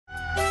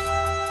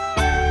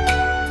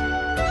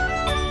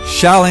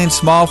Shaolin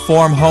small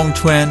form Hong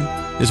Twin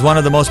is one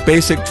of the most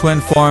basic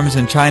twin forms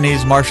in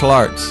Chinese martial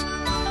arts.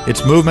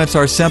 Its movements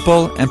are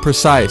simple and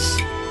precise.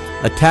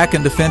 Attack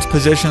and defense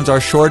positions are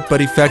short but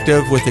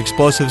effective with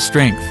explosive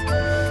strength.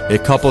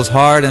 It couples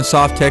hard and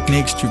soft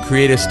techniques to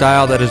create a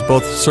style that is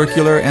both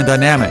circular and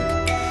dynamic.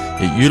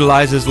 It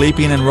utilizes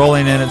leaping and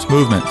rolling in its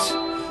movements.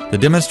 The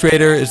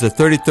demonstrator is the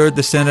 33rd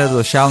descendant of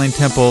the Shaolin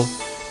Temple,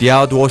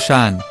 Diao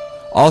Duoshan,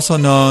 also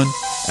known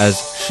as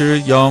Shi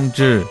Yong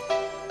Zhi.